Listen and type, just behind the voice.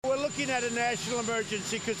looking at a national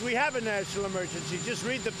emergency because we have a national emergency. Just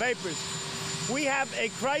read the papers. We have a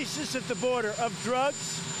crisis at the border of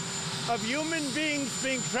drugs, of human beings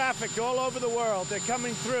being trafficked all over the world. They're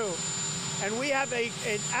coming through. And we have an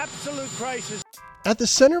absolute crisis. At the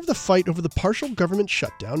center of the fight over the partial government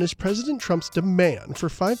shutdown is President Trump's demand for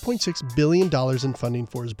 $5.6 billion in funding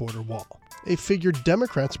for his border wall, a figure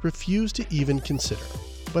Democrats refuse to even consider.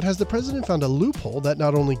 But has the president found a loophole that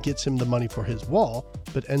not only gets him the money for his wall,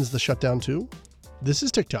 but ends the shutdown too? This is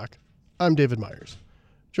TikTok. I'm David Myers.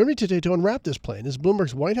 Joining me today to unwrap this plan is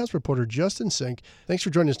Bloomberg's White House reporter Justin Sink. Thanks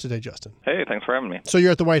for joining us today, Justin. Hey, thanks for having me. So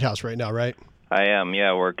you're at the White House right now, right? I am,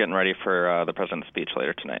 yeah. We're getting ready for the president's speech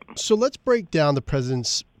later tonight. So let's break down the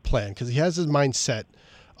president's plan, because he has his mind set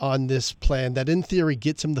on this plan that in theory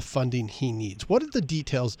gets him the funding he needs. What are the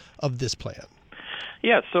details of this plan?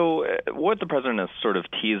 Yeah, so what the president has sort of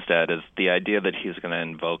teased at is the idea that he's going to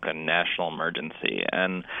invoke a national emergency.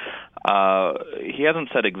 And he hasn't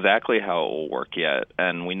said exactly how it will work yet,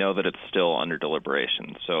 and we know that it's still under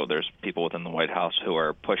deliberation. So there's people within the White House who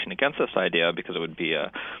are pushing against this idea because it would be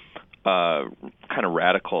a kind of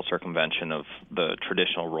radical circumvention of the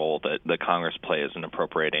traditional role that Congress plays in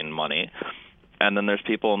appropriating money. And then there's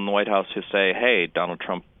people in the White House who say, hey, Donald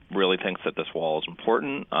Trump really thinks that this wall is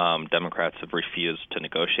important. Democrats have refused to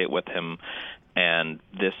negotiate with him, and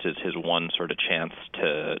this is his one sort of chance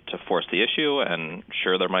to force the issue. And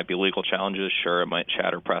sure, there might be legal challenges. Sure, it might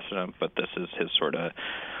shatter precedent, but this is his sort of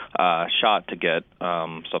shot to get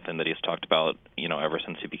something that he's talked about, ever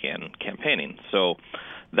since he began campaigning. So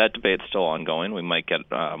that debate's still ongoing. We might get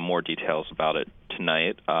more details about it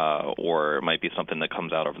tonight, or it might be something that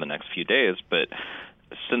comes out over the next few days. But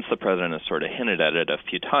since the president has sort of hinted at it a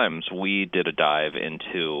few times, we did a dive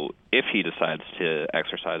into if he decides to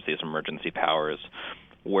exercise these emergency powers,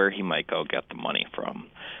 where he might go get the money from.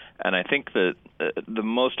 And I think that the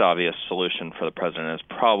most obvious solution for the president is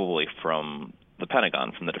probably from the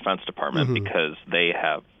Pentagon, from the Defense Department, because they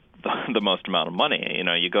have the most amount of money.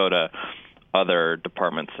 You go to other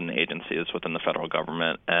departments and agencies within the federal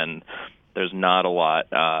government, and there's not a lot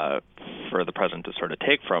for the president to sort of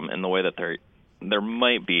take from in the way that there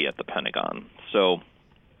might be at the Pentagon. So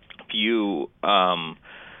if you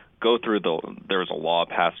go through there was a law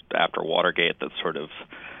passed after Watergate that sort of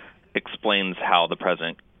explains how the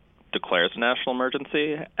president declares a national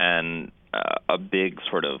emergency, and a big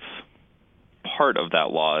sort of part of that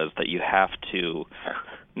law is that you have to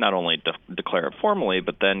not only declare it formally,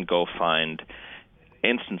 but then go find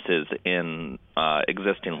instances in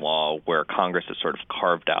existing law where Congress has sort of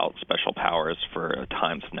carved out special powers for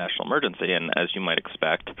times of national emergency. And as you might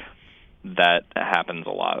expect, that happens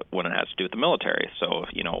a lot when it has to do with the military. So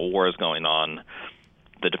if, a war is going on,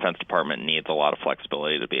 the Defense Department needs a lot of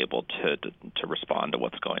flexibility to be able to respond to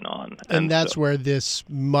what's going on. And that's where this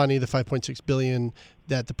money, the $5.6 billion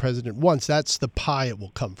that the president wants, that's the pie it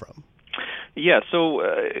will come from. Yeah, so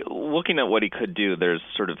looking at what he could do, there's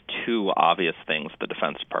sort of two obvious things the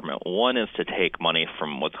Defense Department. One is to take money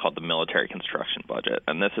from what's called the military construction budget,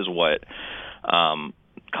 and this is what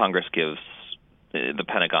Congress gives the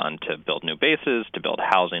Pentagon to build new bases, to build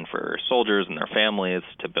housing for soldiers and their families,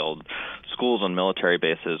 to build schools on military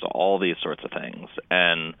bases, all these sorts of things.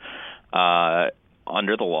 And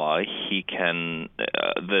under the law, he can,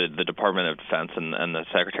 the Department of Defense and the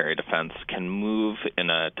Secretary of Defense can move in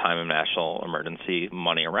a time of national emergency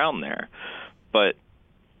money around there. But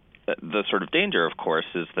the sort of danger, of course,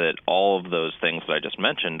 is that all of those things that I just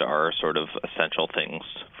mentioned are sort of essential things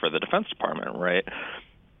for the Defense Department, right?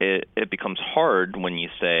 It becomes hard when you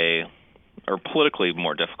say, or politically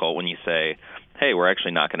more difficult when you say, hey, we're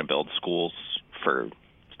actually not going to build schools for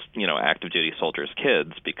active duty soldiers'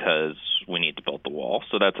 kids because we need to build the wall.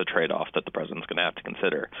 So that's a trade-off that the president's going to have to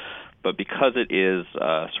consider. But because it is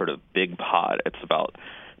a sort of big pot, it's about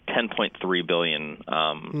 $10.3 billion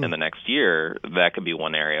in the next year, that could be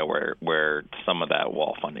one area where some of that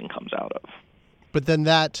wall funding comes out of. But then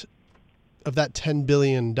of that $10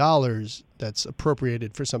 billion that's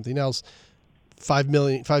appropriated for something else,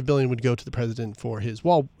 $5 billion would go to the president for his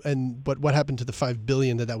wall. But what happened to the $5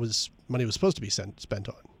 billion that money was supposed to be spent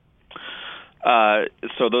on?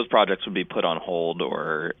 So those projects would be put on hold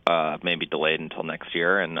or maybe delayed until next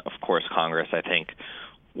year. And of course, Congress, I think,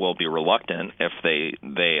 will be reluctant if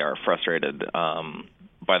they are frustrated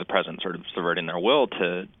by the president sort of subverting their will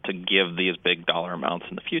to give these big dollar amounts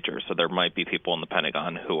in the future. So there might be people in the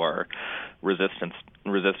Pentagon who are resistant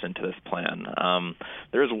to this plan.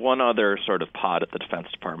 There's one other sort of pot at the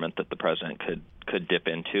Defense Department that the president could dip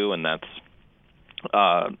into, and that's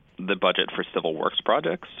the budget for civil works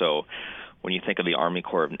projects. So when you think of the Army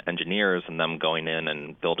Corps of Engineers and them going in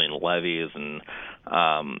and building levees and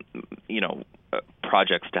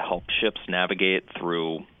projects to help ships navigate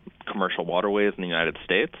through commercial waterways in the United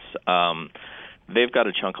States, they've got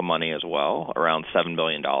a chunk of money as well, around $7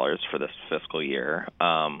 billion for this fiscal year.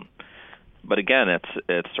 But again,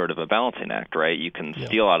 it's sort of a balancing act, right? You can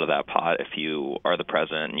steal out of that pot if you are the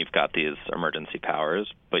president and you've got these emergency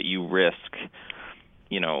powers, but you risk,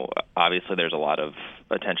 obviously there's a lot of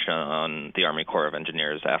attention on the Army Corps of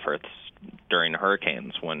Engineers efforts during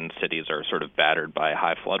hurricanes when cities are sort of battered by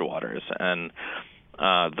high floodwaters. And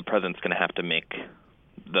the president's going to have to make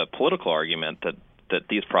the political argument that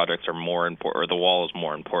these projects are more important, or the wall is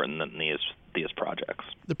more important than these projects.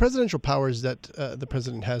 The presidential powers that the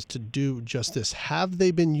president has to do just this, have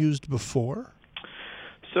they been used before?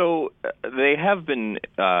 So they have been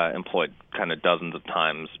employed kind of dozens of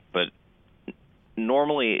times, but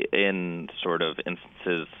normally in sort of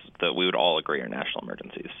instances that we would all agree are national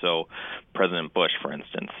emergencies. So President Bush, for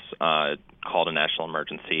instance, called a national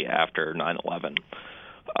emergency after 9/11.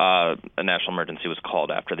 A national emergency was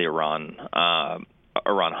called after the Iran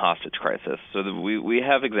hostage crisis. So we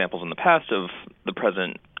have examples in the past of the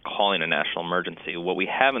president calling a national emergency. What we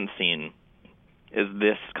haven't seen is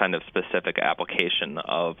this kind of specific application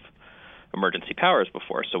of emergency powers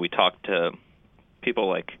before. So we talked to people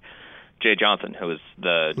like Jay Johnson, who was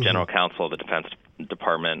the general counsel of the Defense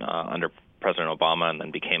Department under President Obama and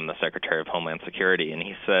then became the Secretary of Homeland Security, and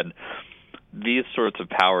he said these sorts of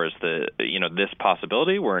powers, this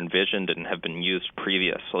possibility were envisioned and have been used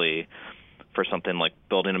previously for something like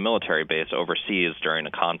building a military base overseas during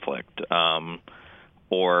a conflict,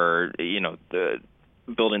 or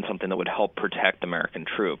building something that would help protect American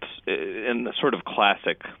troops in the sort of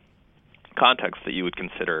classic context that you would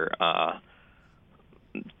consider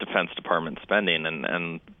Defense Department spending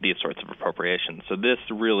and these sorts of appropriations. So this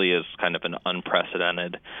really is kind of an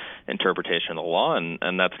unprecedented interpretation of the law,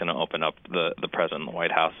 and that's going to open up the president and the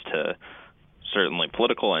White House to certainly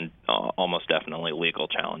political and almost definitely legal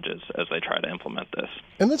challenges as they try to implement this.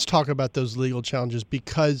 And let's talk about those legal challenges,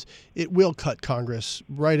 because it will cut Congress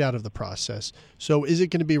right out of the process. So is it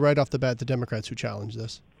going to be right off the bat the Democrats who challenge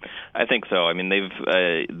this? I think so. I mean,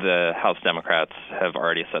 the House Democrats have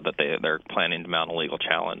already said that they're planning to mount a legal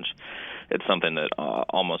challenge. It's something that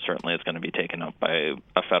almost certainly is going to be taken up by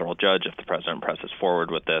a federal judge if the president presses forward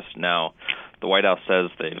with this. Now, the White House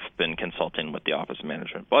says they've been consulting with the Office of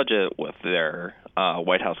Management Budget, with their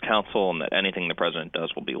White House counsel, and that anything the president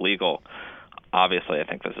does will be legal. Obviously, I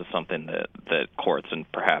think this is something that courts and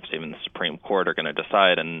perhaps even the Supreme Court are going to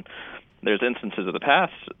decide. And there's instances of the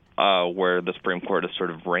past where the Supreme Court has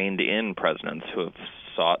sort of reined in presidents who have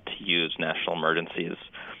sought to use national emergencies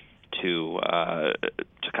to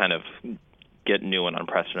kind of get new and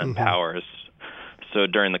unprecedented powers. So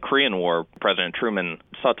during the Korean War, President Truman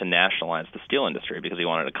sought to nationalize the steel industry because he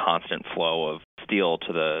wanted a constant flow of steel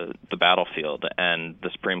to the battlefield. And the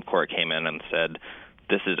Supreme Court came in and said,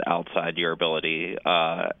 this is outside your ability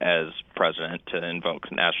as president to invoke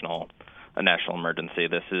a national emergency.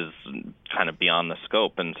 This is kind of beyond the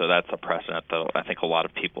scope. And so that's a precedent that I think a lot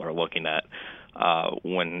of people are looking at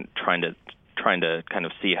when trying to kind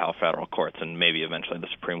of see how federal courts and maybe eventually the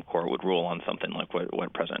Supreme Court would rule on something like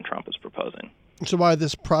what President Trump is proposing. So while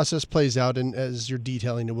this process plays out, and as you're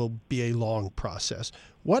detailing, it will be a long process,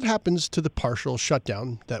 what happens to the partial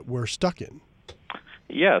shutdown that we're stuck in?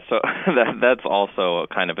 Yeah, so that's also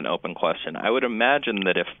kind of an open question. I would imagine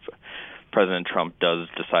that if President Trump does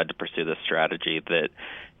decide to pursue this strategy, that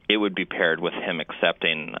it would be paired with him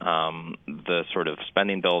accepting the sort of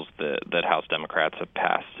spending bills that House Democrats have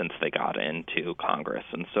passed since they got into Congress.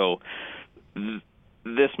 And so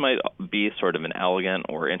this might be sort of an elegant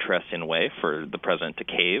or interesting way for the president to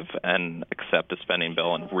cave and accept a spending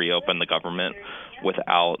bill and reopen the government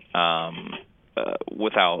without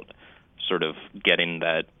sort of getting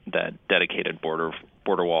that dedicated border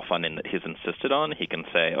wall funding that he's insisted on. He can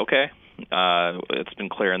say, okay, it's been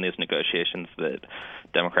clear in these negotiations that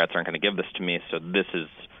Democrats aren't going to give this to me, so this is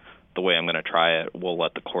the way I'm going to try it. We'll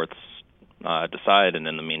let the courts decide, and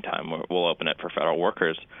in the meantime, we'll open it for federal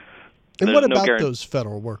workers. And what about those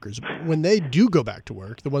federal workers? When they do go back to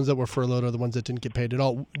work, the ones that were furloughed or the ones that didn't get paid at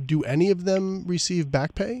all, do any of them receive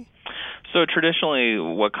back pay? So traditionally,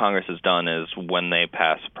 what Congress has done is when they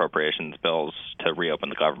pass appropriations bills to reopen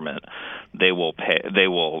the government, they will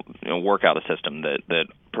work out a system that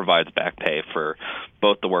provides back pay for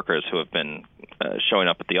both the workers who have been showing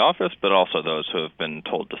up at the office, but also those who have been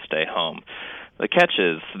told to stay home. The catch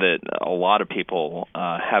is that a lot of people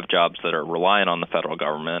have jobs that are reliant on the federal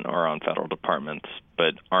government or on federal departments,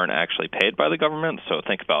 but aren't actually paid by the government. So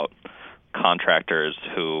think about contractors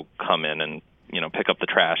who come in and pick up the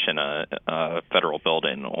trash in a federal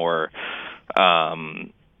building, or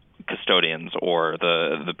custodians, or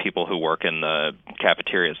the people who work in the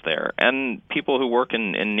cafeterias there, and people who work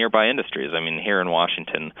in nearby industries. I mean, here in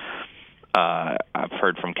Washington, I've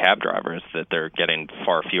heard from cab drivers that they're getting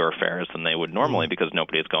far fewer fares than they would normally because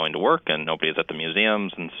nobody's going to work and nobody's at the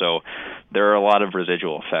museums. And so there are a lot of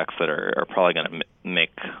residual effects that are probably going to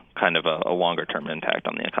make kind of a longer-term impact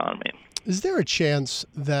on the economy. Is there a chance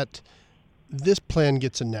that this plan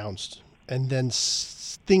gets announced and then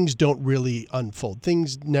things don't really unfold?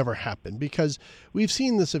 Things never happen, because we've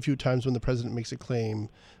seen this a few times when the president makes a claim,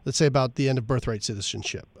 let's say about the end of birthright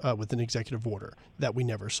citizenship with an executive order that we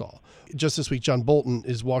never saw. Just this week, John Bolton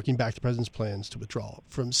is walking back the president's plans to withdraw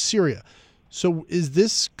from Syria. So is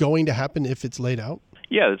this going to happen if it's laid out?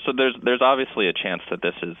 Yeah, so there's obviously a chance that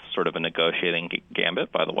this is sort of a negotiating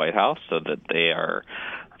gambit by the White House, so that they are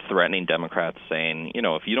threatening Democrats, saying,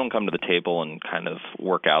 if you don't come to the table and kind of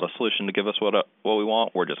work out a solution to give us what we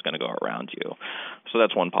want, we're just going to go around you. So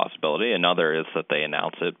that's one possibility. Another is that they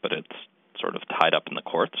announce it, but it's sort of tied up in the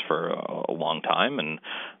courts for a long time, and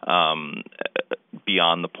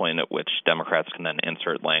beyond the point at which Democrats can then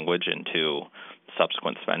insert language into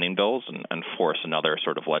subsequent spending bills and force another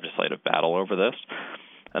sort of legislative battle over this.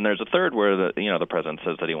 And there's a third where the president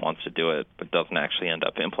says that he wants to do it, but doesn't actually end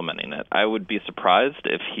up implementing it. I would be surprised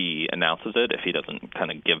if he announces it, if he doesn't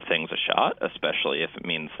kind of give things a shot, especially if it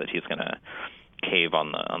means that he's going to cave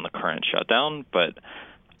on the current shutdown. But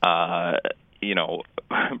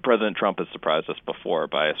President Trump has surprised us before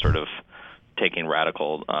by sort of taking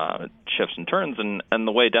radical shifts and turns, and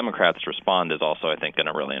the way Democrats respond is also, I think, going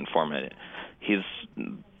to really inform it.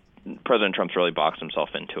 President Trump's really boxed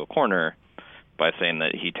himself into a corner by saying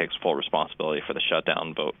that he takes full responsibility for the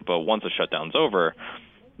shutdown, but once the shutdown's over,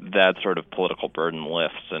 that sort of political burden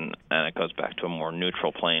lifts, and it goes back to a more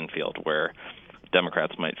neutral playing field where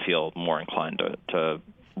Democrats might feel more inclined to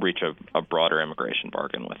reach a broader immigration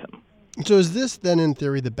bargain with him. So is this then, in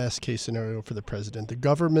theory, the best case scenario for the president? The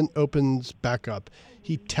government opens back up.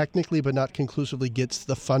 He technically, but not conclusively, gets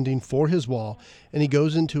the funding for his wall, and he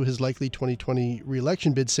goes into his likely 2020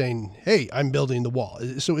 reelection bid saying, hey, I'm building the wall.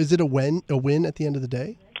 So is it a win at the end of the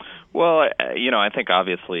day? Well, I think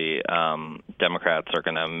obviously Democrats are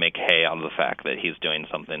going to make hay out of the fact that he's doing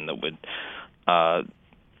something that would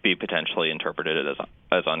be potentially interpreted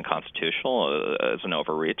as unconstitutional, as an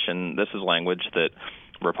overreach. And this is language that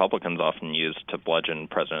Republicans often used to bludgeon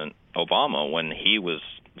President Obama when he was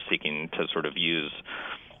seeking to sort of use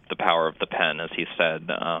the power of the pen, as he said,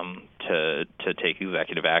 to take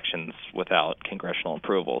executive actions without congressional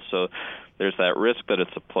approval. So there's that risk that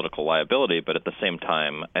it's a political liability, but at the same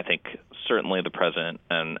time, I think certainly the president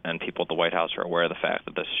and people at the White House are aware of the fact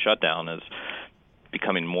that this shutdown is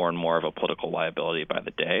becoming more and more of a political liability by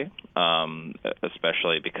the day,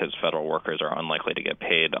 especially because federal workers are unlikely to get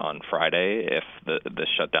paid on Friday. If the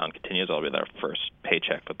shutdown continues, it'll be their first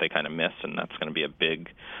paycheck that they kind of miss, and that's going to be a big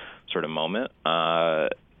sort of moment.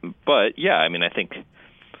 But, yeah, I mean, I think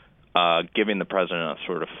giving the president a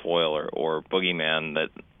sort of foil or boogeyman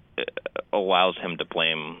that allows him to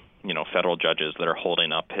blame, federal judges that are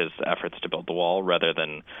holding up his efforts to build the wall rather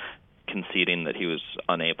than conceding that he was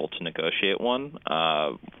unable to negotiate one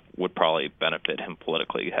would probably benefit him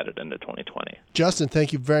politically headed into 2020. Justin,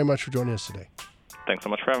 thank you very much for joining us today. Thanks so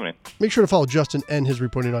much for having me. Make sure to follow Justin and his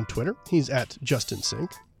reporting on Twitter. He's at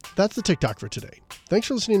JustinSync. That's the TikTok for today. Thanks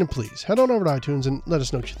for listening, and please head on over to iTunes and let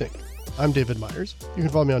us know what you think. I'm David Myers. You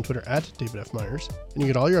can follow me on Twitter at David F. Myers, and you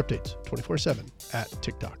get all your updates 24/7 at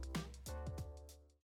TikTok.